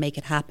wand and make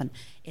it happen.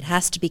 It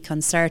has to be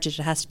concerted,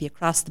 it has to be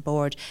across the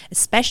board,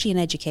 especially in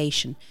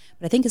education.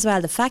 But I think as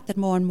well, the fact that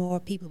more and more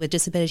people with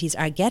disabilities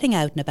are getting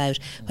out and about.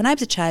 When I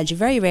was a child, you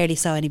very rarely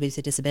saw anybody with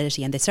a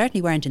disability, and they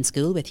certainly weren't in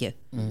school with you.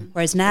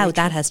 Whereas now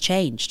that has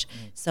changed.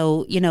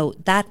 So, you know,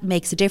 that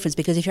makes a difference,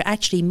 because if you're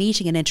actually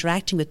meeting and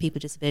interacting with people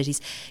with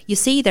disabilities, you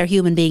see they're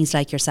human beings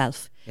like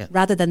yourself,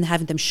 rather than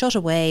having them shut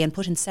away and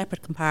put in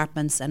separate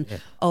compartments. And,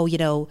 you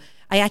know,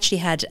 I actually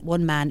had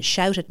one man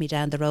shout at me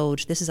down the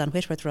road. This is on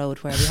Whitworth Road,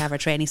 where we have our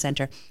training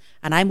centre.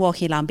 And I'm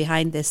walking along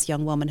behind this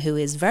young woman who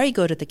is very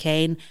good at the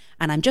cane,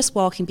 and I'm just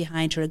walking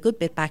behind her a good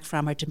bit back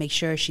from her to make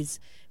sure she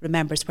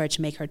remembers where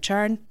to make her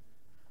turn.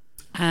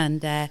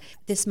 And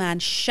this man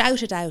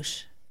shouted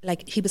out,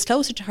 like he was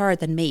closer to her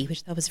than me,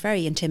 which that was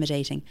very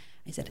intimidating.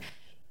 I said,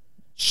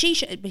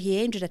 but he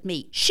aimed it at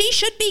me. She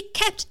should be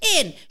kept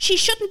in. She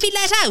shouldn't be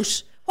let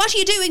out. What are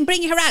you doing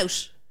bringing her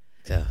out?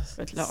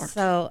 Good Lord.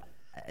 So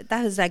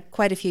that was like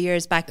quite a few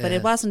years back, but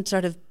it wasn't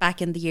sort of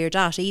back in the year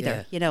dot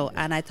either, you know,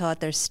 and I thought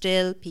there's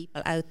still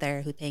people out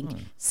there who think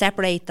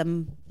separate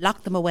them,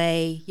 lock them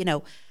away, you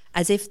know,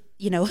 as if,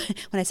 you know,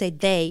 when I say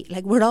they,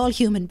 like we're all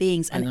human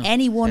beings, and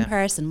any one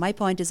person, my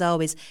point is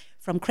always,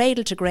 from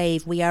cradle to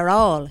grave, we are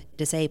all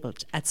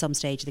disabled at some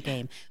stage of the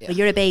game. When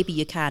you're a baby,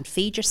 you can't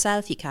feed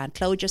yourself, you can't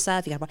clothe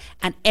yourself,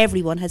 and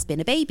everyone has been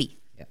a baby.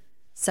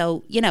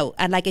 So, you know,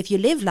 and like if you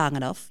live long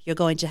enough, you're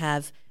going to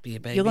have, be a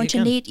baby you're going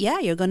again. to need,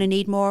 you're going to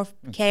need more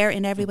care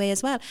in every way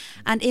as well.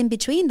 And in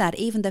between that,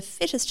 even the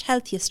fittest,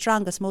 healthiest,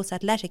 strongest, most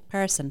athletic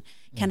person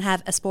can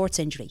have a sports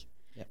injury.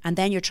 And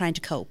then you're trying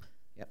to cope,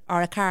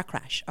 or a car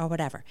crash or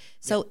whatever.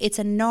 So it's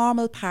a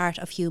normal part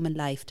of human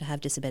life to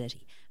have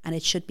disability. And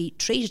it should be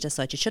treated as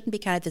such. It shouldn't be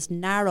kind of this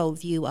narrow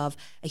view of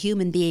a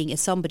human being is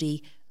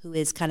somebody who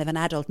is kind of an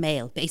adult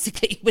male,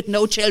 basically, with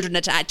no children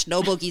attached,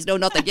 no buggies, no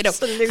nothing, you know.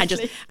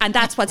 And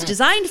that's what's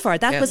designed for.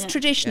 That was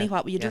traditionally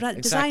what we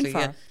designed for.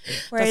 Yeah.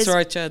 Whereas,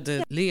 that's right,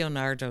 the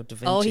Leonardo da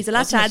Vinci. Oh, he's a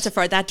lot to answer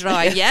for that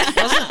drawing,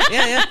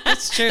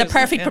 That's true. The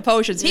perfect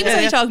proportions. He was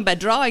only talking about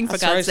drawing, for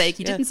that's God's right. sake.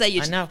 He didn't say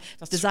you should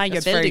design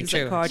your buildings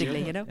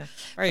accordingly, you know.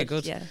 Very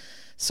good.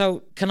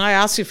 So can I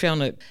ask you,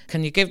 Fiona,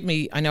 can you give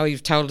me, I know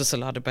you've told us a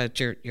lot about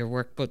your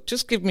work, but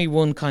just give me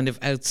one kind of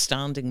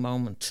outstanding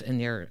moment in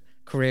your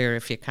career,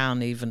 if you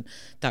can even,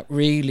 that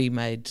really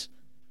made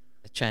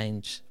a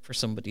change for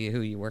somebody who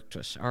you worked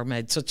with, or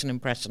made such an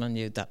impression on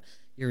you that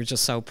you were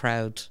just so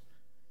proud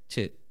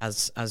to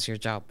as your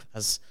job,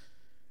 as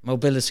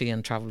mobility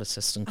and travel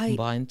assistant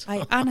combined?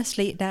 I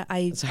honestly,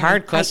 it's a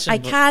hard question. I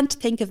can't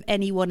think of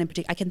anyone in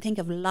particular. I can think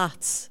of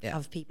lots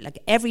of people. Like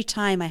every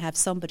time I have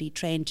somebody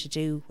trained to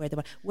do where they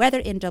want, whether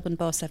in Dublin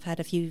Bus, I've had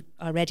a few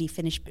already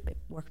finished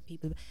work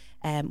people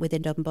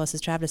within Dublin Bus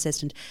as travel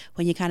assistant,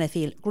 when you kind of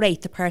feel,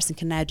 great, the person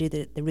can now do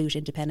the route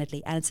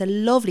independently. And it's a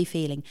lovely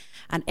feeling.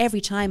 And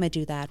every time I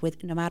do that,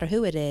 with no matter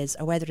who it is,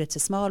 or whether it's a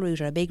small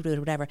route or a big route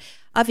or whatever,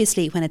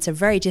 obviously when it's a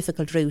very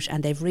difficult route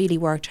and they've really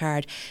worked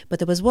hard, but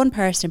there was one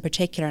person in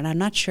particular, and I'm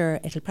not sure,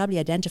 it'll probably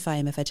identify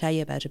him if I tell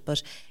you about it,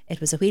 but it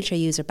was a wheelchair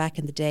user back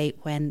in the day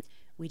when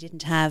we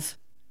didn't have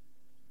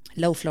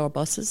low floor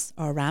buses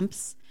or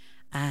ramps,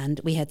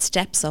 and we had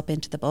steps up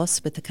into the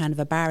bus with the kind of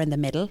a bar in the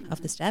middle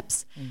of the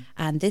steps.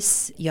 And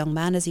this young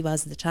man, as he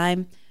was at the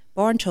time,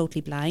 born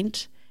totally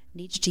blind,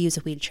 needed to use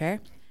a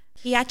wheelchair.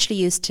 He actually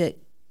used to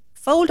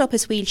fold up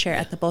his wheelchair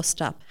at the bus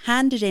stop,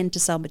 hand it in to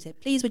somebody, say,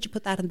 please would you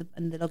put that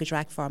in the luggage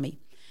rack for me?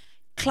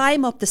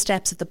 Climb up the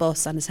steps of the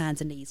bus on his hands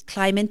and knees,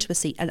 climb into a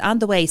seat, and on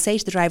the way say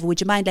to the driver,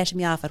 would you mind letting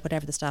me off at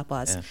whatever the stop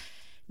was?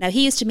 Now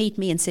he used to meet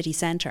me in city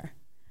centre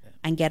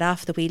and get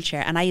off the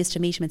wheelchair, and I used to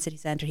meet him in city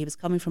centre. He was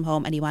coming from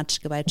home and he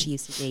wanted to go out to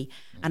UCD,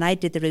 and I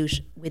did the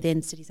route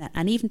within city centre,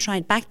 and even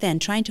trying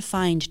to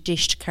find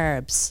dished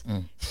curbs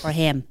for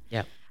him.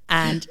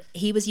 And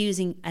he was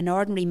using an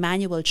ordinary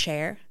manual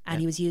chair,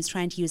 and he was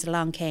trying to use a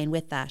long cane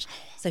with that.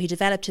 So he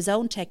developed his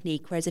own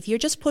technique, whereas if you're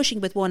just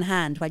pushing with one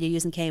hand while you're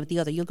using cane with the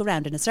other, you'll go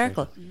round in a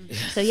circle.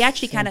 So he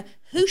actually kind of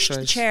hooshed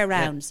the chair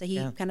around. So he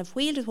kind of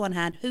wheeled with one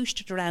hand,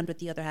 hooshed it around with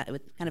the other hand,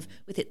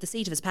 with the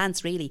seat of his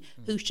pants really,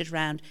 hooshed it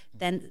around,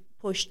 then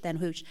pushed, then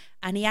hooshed.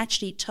 And he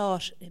actually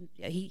taught,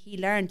 he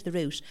learned the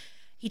route.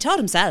 He taught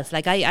himself.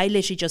 Like I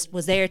literally just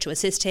was there to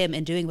assist him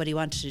in doing what he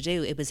wanted to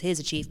do. It was his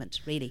achievement,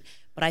 really.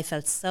 But I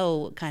felt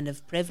so kind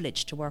of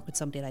privileged to work with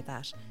somebody like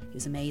that. He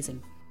was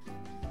amazing.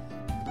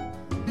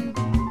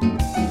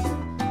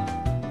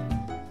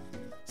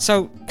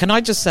 So can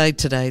I just say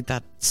today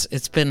that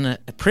it's been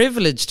a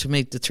privilege to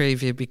meet the three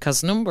of you,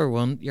 because number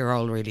one, you're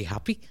all really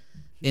happy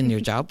in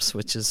your jobs,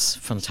 which is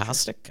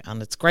fantastic,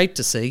 and it's great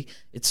to see.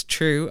 It's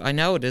true. I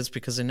know it is,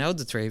 because I know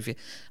the three of you.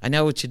 I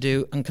know what you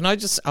do. And can I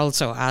just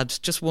also add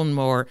just one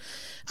more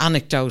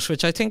anecdote,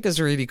 which I think is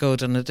really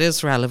good and it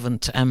is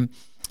relevant.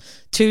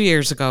 2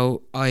 years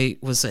ago, I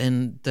was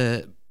in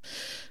the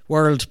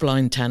World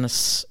Blind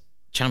Tennis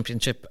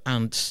Championship,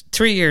 and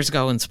 3 years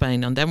ago in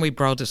Spain, and then we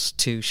brought it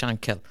to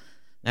Shankill.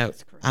 Now,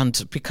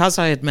 and because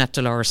I had met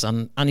Dolores,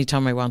 and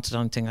anytime I wanted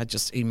anything, I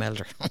just emailed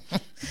her.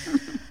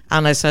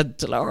 And I said,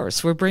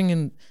 Dolores, we're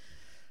bringing,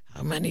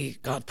 how many?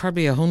 God,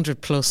 probably 100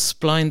 plus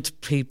blind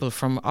people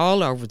from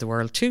all over the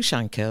world to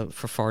Shankill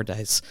for 4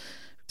 days.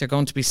 They're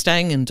going to be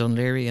staying in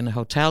Dunleary in a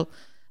hotel,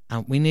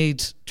 and we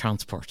need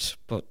transport,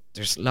 but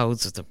there's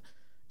loads of them.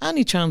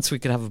 Any chance we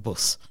could have a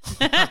bus?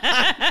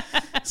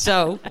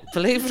 So,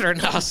 believe it or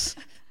not,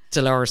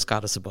 Dolores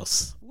got us a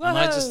bus. Whoa, and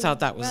I just thought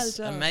that was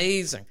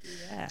amazing.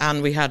 Yeah.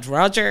 And we had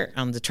Roger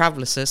and the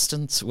travel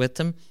assistants with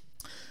them.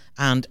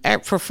 And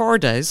for 4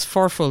 days,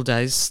 4 full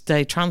days,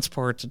 they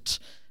transported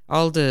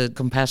all the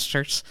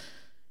competitors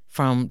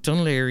from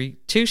Dunleary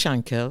to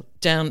Shankill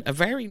down a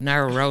very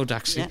narrow road,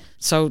 actually.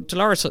 So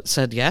Dolores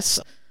said yes.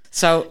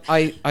 So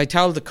I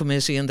told the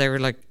committee, and they were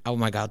like, oh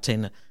my God,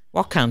 Tina,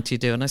 what can't you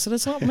do? And I said,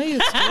 it's not me,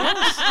 it's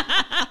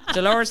Dolores.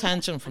 Dolores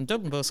Henson from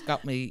Dublin Bus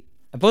got me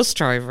a bus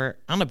driver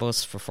and a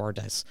bus for 4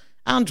 days.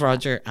 And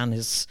Roger and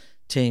his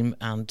team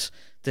and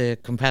the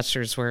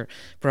competitors were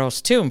brought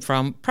to and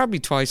from probably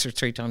twice or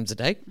 3 times a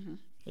day.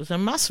 It was a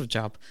massive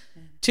job.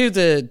 To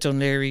the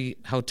Dunleary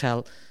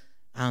Hotel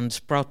and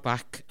brought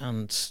back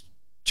and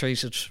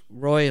treated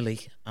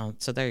royally.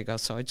 So there you go.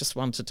 So I just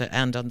wanted to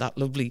end on that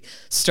lovely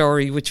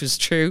story, which was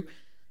true,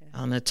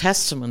 and a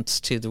testament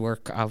to the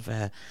work of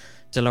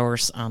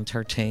Dolores and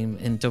her team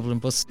in Dublin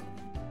Bus.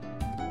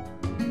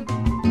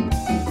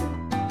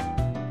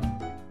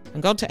 I'm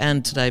going to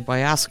end today by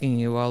asking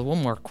you all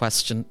one more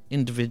question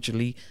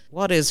individually.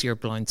 What is your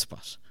blind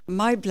spot?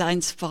 My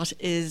blind spot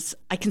is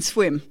I can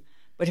swim,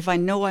 but if I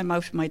know I'm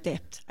out of my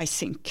depth, I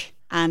sink.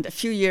 And a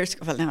few years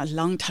ago, well now a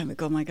long time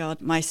ago, my God,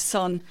 my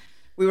son,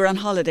 we were on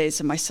holidays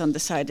and my son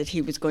decided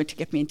he was going to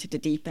get me into the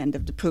deep end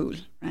of the pool,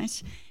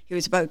 right? He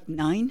was about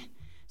 9,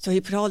 so he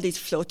put all these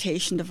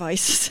flotation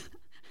devices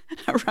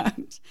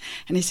around.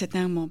 And he said,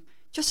 now, Mum,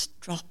 just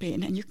drop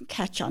in and you can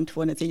catch onto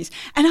one of these.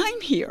 And I'm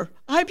here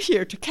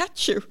to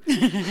catch you.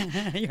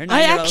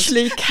 I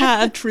actually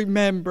can't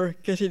remember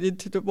getting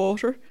into the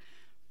water,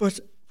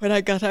 but when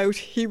I got out,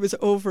 he was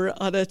over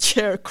on a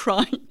chair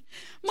crying.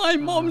 My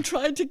mum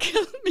tried to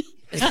kill me.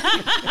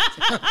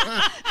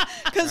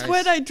 Because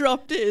when I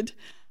dropped in,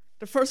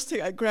 the first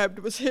thing I grabbed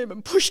was him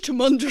and pushed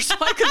him under so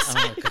I could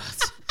save.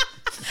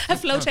 A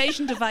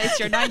flotation device,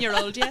 your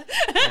 9-year-old, yeah?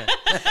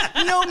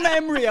 No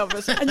memory of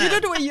it. And you know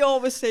the way you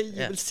always say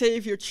you will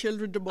save your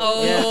children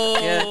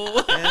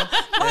tomorrow.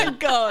 My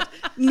God,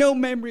 no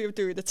memory of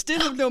doing it.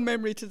 Still have no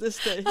memory to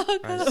this day. Oh,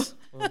 God. Right.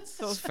 Well,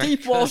 so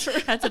deep water.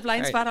 That's a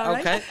blind spot, all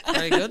right. Okay,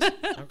 very good.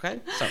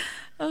 Okay,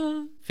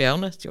 so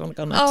Fiona, do you want to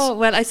go next? Oh,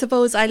 well, I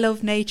suppose I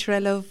love nature. I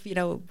love,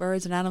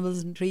 birds and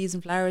animals and trees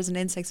and flowers and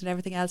insects and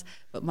everything else.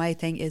 But my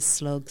thing is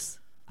slugs.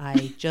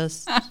 I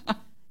just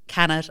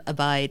cannot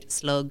abide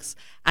slugs.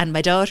 And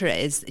my daughter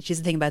she's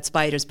the thing about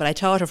spiders, but I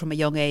taught her from a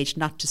young age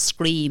not to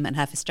scream and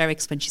have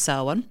hysterics when she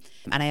saw one.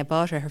 And I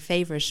bought her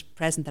favourite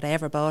present that I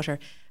ever bought her,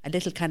 a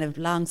little kind of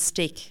long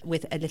stick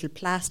with a little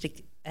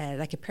plastic,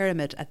 like a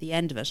pyramid at the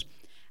end of it,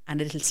 and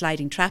a little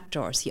sliding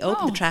trapdoor. So you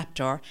open the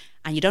trapdoor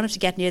and you don't have to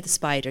get near the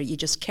spider. You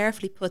just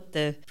carefully put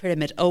the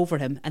pyramid over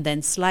him and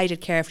then slide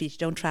it carefully so you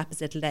don't trap his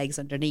little legs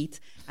underneath.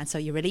 And so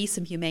you release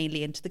him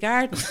humanely into the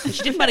garden.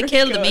 She didn't want to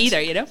kill them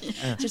either,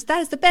 Just, that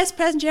is the best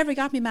present you ever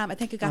got me, ma'am. I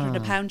think I got her in a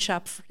pound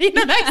shop.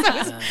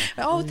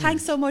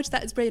 Thanks so much.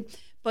 That is brilliant.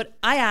 But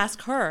I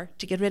ask her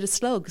to get rid of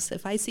slugs.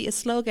 If I see a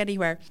slug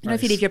anywhere,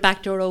 if you leave your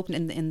back door open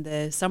in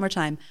the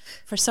summertime,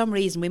 for some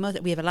reason we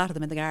have a lot of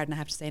them in the garden. I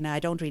have to say, now I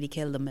don't really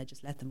kill them. I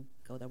just let them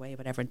go their way,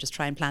 whatever, and just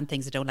try and plant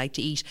things I don't like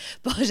to eat.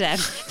 But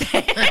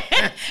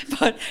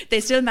but they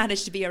still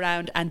manage to be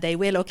around, and they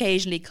will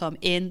occasionally come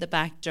in the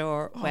back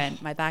door when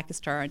my back is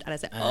turned, and I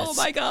say, "Oh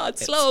my God,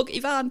 slug,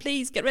 Yvonne,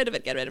 please get rid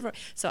of her."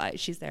 So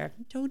she's there.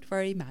 Don't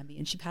worry, Mammy,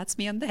 and she pats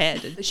me on the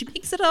head, and she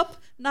picks it up.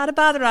 Not a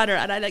bother on her,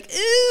 and I like,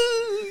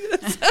 ooh.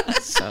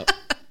 So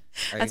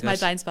that's my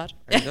blind spot.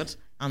 Very good.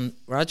 And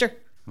Roger?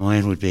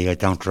 Mine would be I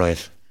don't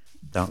drive.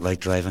 Don't like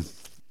driving.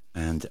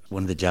 And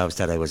one of the jobs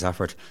that I was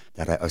offered,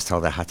 that I was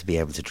told I had to be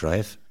able to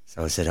drive.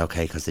 So I said,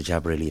 okay, because the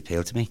job really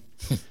appealed to me.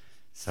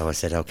 So I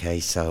said, okay,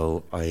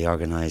 so I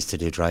organised to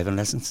do driving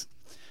lessons.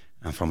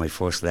 And for my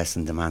first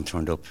lesson, the man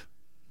turned up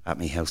at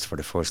my house for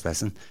the first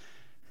lesson,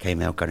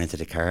 came out, got into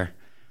the car,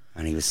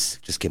 and he was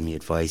just giving me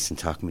advice and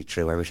talking me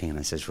through everything. And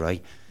I says,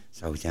 right.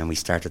 So then we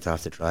started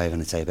off the drive,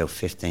 and I'd say about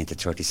 15 to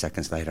 30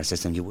 seconds later, I said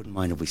to him, you wouldn't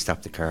mind if we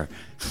stopped the car?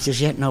 He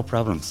says, yeah, no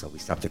problem. So we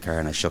stopped the car,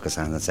 and I shook his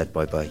hand and said,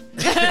 bye-bye.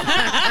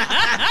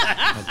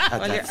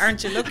 Well,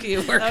 aren't you lucky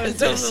you work with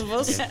Dublin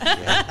Bus?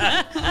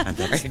 And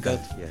Very good.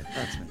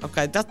 That's me.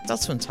 Okay,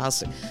 that's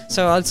fantastic.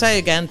 So I'll say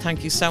again,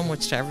 thank you so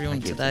much to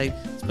everyone today.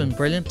 It's been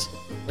brilliant.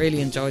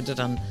 Really enjoyed it,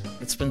 and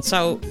it's been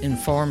so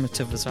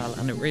informative as well,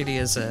 and it really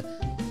is a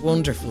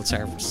wonderful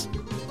service.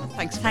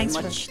 Thanks very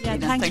much.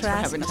 Thanks for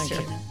having us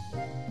here.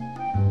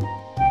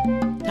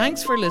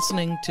 Thanks for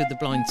listening to The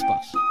Blind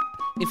Spot.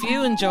 If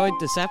you enjoyed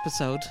this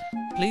episode,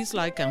 please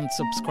like and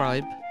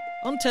subscribe.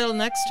 Until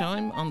next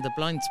time on The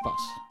Blind Spot.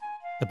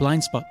 The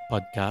Blind Spot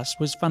podcast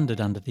was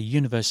funded under the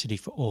University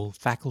for All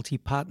Faculty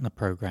Partner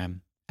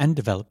Program and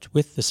developed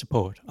with the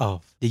support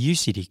of the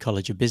UCD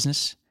College of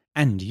Business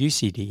and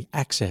UCD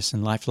Access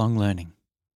and Lifelong Learning.